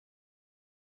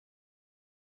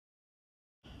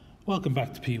Welcome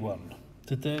back to P1.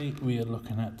 Today we are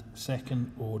looking at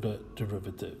second order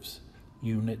derivatives,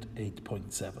 unit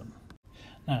 8.7.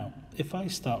 Now, if I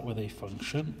start with a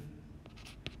function,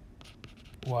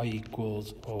 y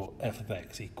equals or f of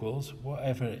x equals,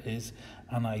 whatever it is,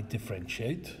 and I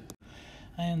differentiate,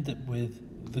 I end up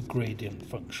with the gradient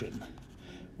function,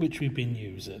 which we've been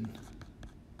using.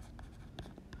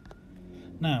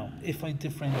 Now, if I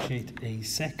differentiate a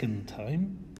second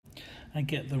time, I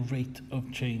get the rate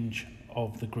of change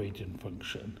of the gradient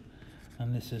function,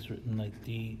 and this is written like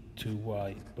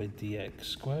d2y by dx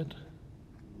squared,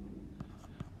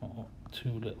 or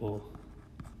two little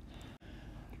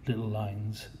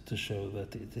lines to show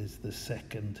that it is the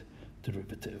second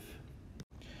derivative.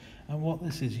 And what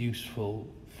this is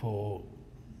useful for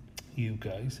you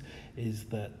guys is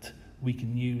that we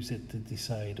can use it to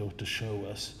decide or to show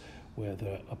us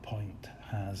whether a point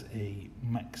has a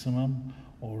maximum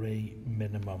or a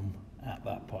minimum at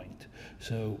that point.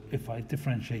 So if I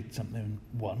differentiate something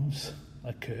once,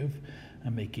 a curve,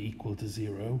 and make it equal to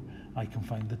 0, I can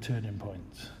find the turning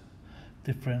point.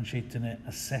 Differentiating it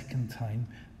a second time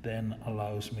then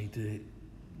allows me to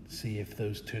see if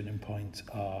those turning points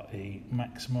are a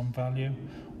maximum value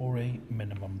or a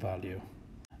minimum value.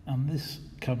 And this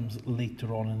comes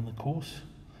later on in the course,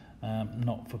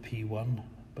 not for P1,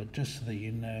 but just so that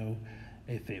you know,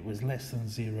 if it was less than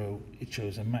 0, it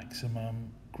shows a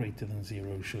maximum, greater than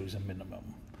 0 shows a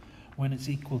minimum. When it's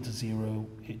equal to 0,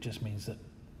 it just means that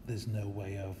there's no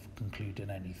way of concluding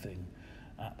anything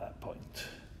at that point.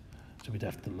 So we'd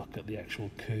have to look at the actual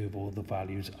curve or the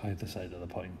values either side of the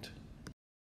point.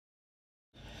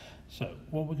 So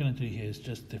what we're going to do here is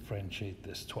just differentiate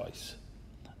this twice.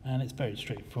 And it's very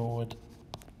straightforward.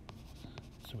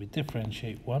 So we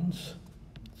differentiate once.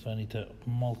 So I need to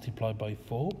multiply by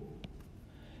 4.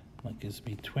 That gives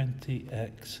me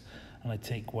 20x, and I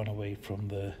take 1 away from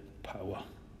the power.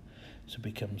 So it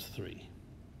becomes 3.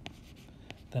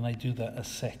 Then I do that a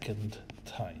second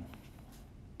time.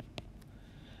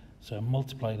 So I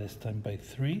multiply this time by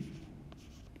 3,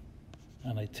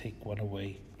 and I take 1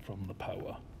 away from the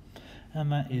power.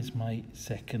 And that is my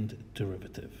second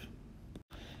derivative.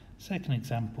 Second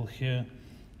example here.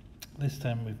 This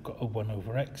time we've got a 1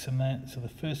 over x in there, so the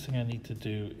first thing I need to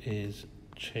do is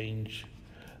change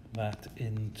that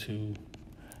into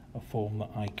a form that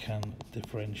I can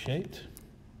differentiate.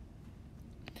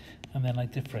 And then I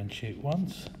differentiate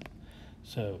once,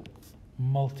 so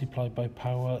multiply by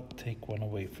power, take 1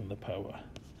 away from the power.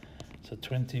 So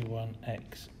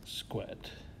 21x squared.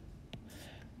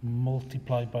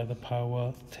 Multiply by the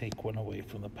power, take 1 away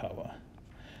from the power.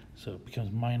 So it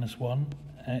becomes minus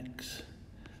 1x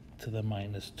to the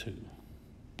minus 2.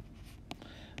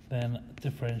 Then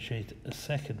differentiate a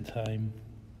second time,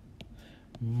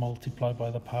 multiply by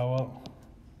the power,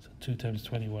 so 2 times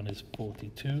 21 is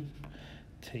 42,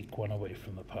 take 1 away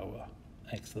from the power,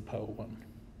 x to the power 1.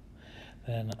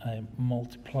 Then I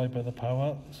multiply by the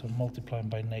power, so multiplying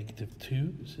by negative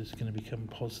 2, so it's going to become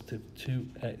positive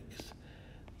 2x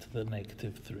to the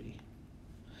negative 3.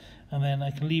 And then I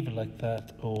can leave it like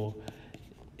that, or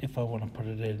if I want to put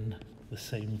it in the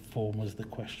same form as the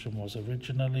question was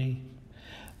originally,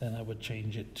 then I would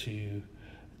change it to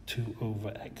 2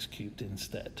 over x cubed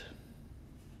instead.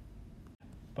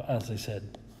 But as I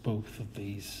said, both of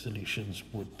these solutions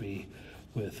would be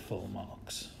worth full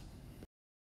marks.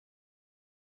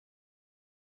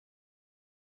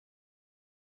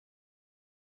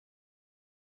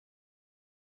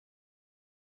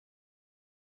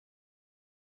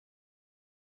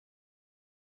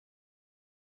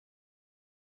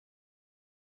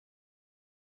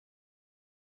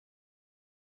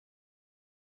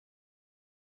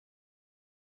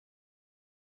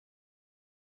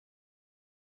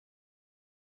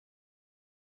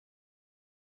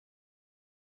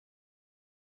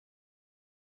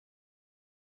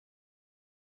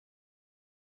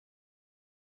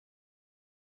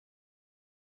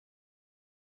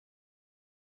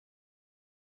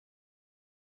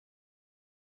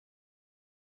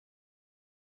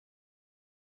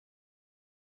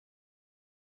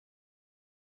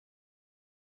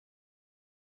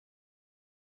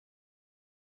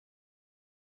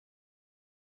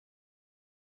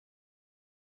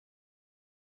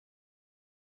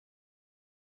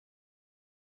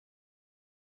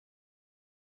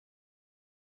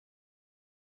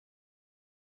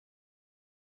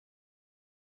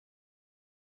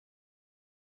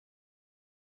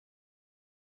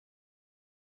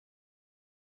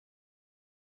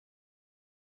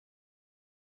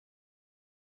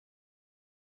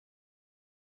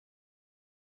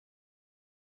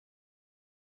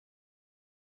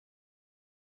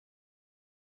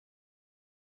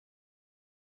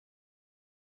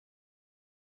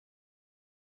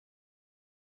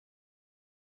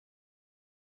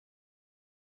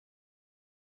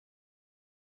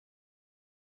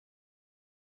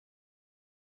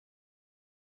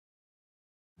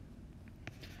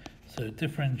 So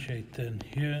differentiate then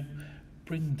here,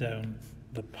 bring down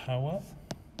the power,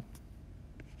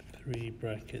 3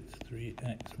 brackets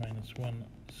 3x minus 1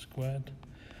 squared,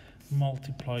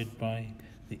 multiplied by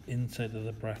the inside of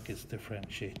the brackets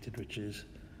differentiated, which is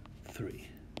 3.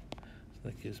 So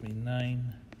that gives me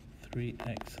 9,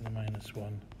 3x to the minus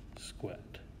 1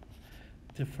 squared.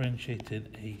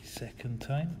 Differentiated a second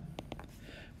time,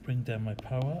 bring down my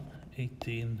power,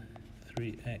 18,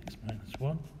 3x minus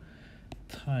 1,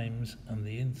 times, and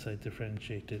the inside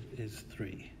differentiated is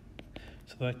 3.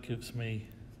 So that gives me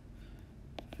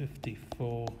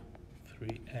 54,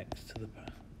 3x to the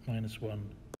minus 1.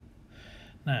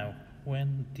 Now,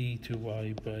 when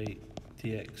d2y by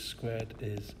dx squared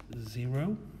is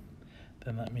 0,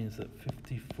 then that means that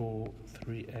 54,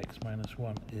 3x minus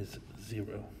 1 is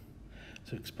 0.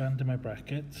 So expanding my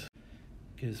brackets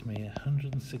gives me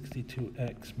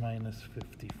 162x minus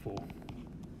 54.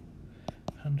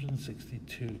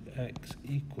 162x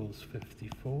equals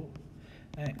 54.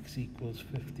 X equals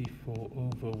 54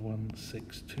 over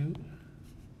 162,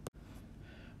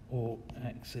 or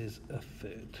x is a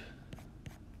third.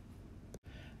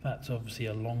 That's obviously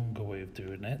a longer way of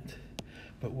doing it,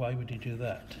 but why would you do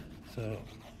that? So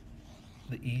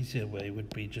the easier way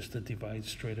would be just to divide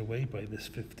straight away by this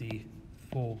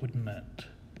 54, wouldn't it?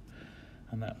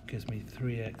 And that gives me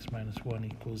 3x minus 1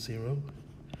 equals 0,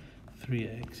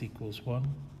 3x equals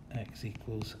 1, x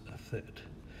equals a third.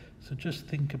 So just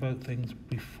think about things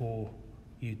before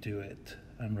you do it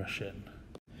and rush in.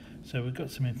 So we've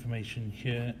got some information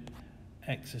here.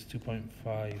 X is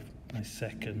 2.5, my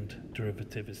second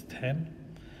derivative is 10,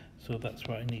 so that's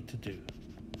what I need to do.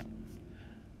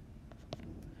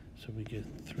 So we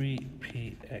get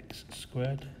 3px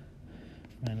squared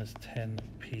minus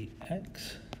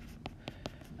 10px,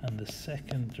 and the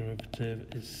second derivative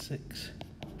is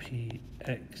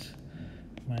 6px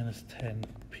minus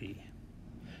 10p.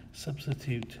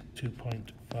 Substitute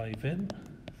 2.5 in,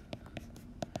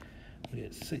 we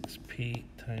get 6p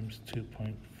times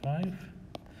 2.5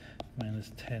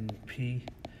 minus 10p,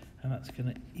 and that's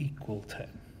going to equal 10.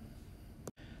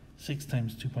 6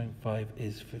 times 2.5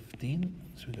 is 15,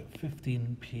 so we've got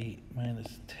 15p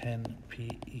minus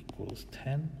 10p equals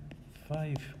 10,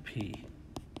 5p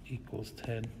equals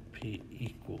 10p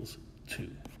equals 2.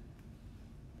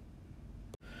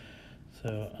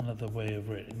 So another way of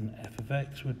writing f of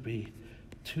x would be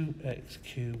 2x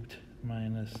cubed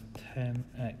minus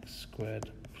 10x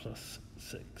squared plus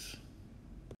 6.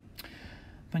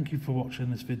 Thank you for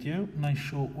watching this video. Nice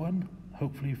short one.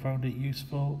 Hopefully you found it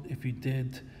useful. If you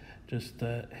did, just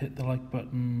hit the like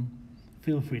button.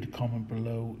 Feel free to comment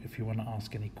below if you want to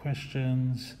ask any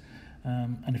questions.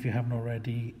 And if you haven't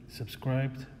already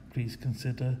subscribed, please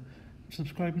consider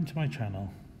subscribing to my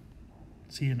channel.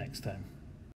 See you next time.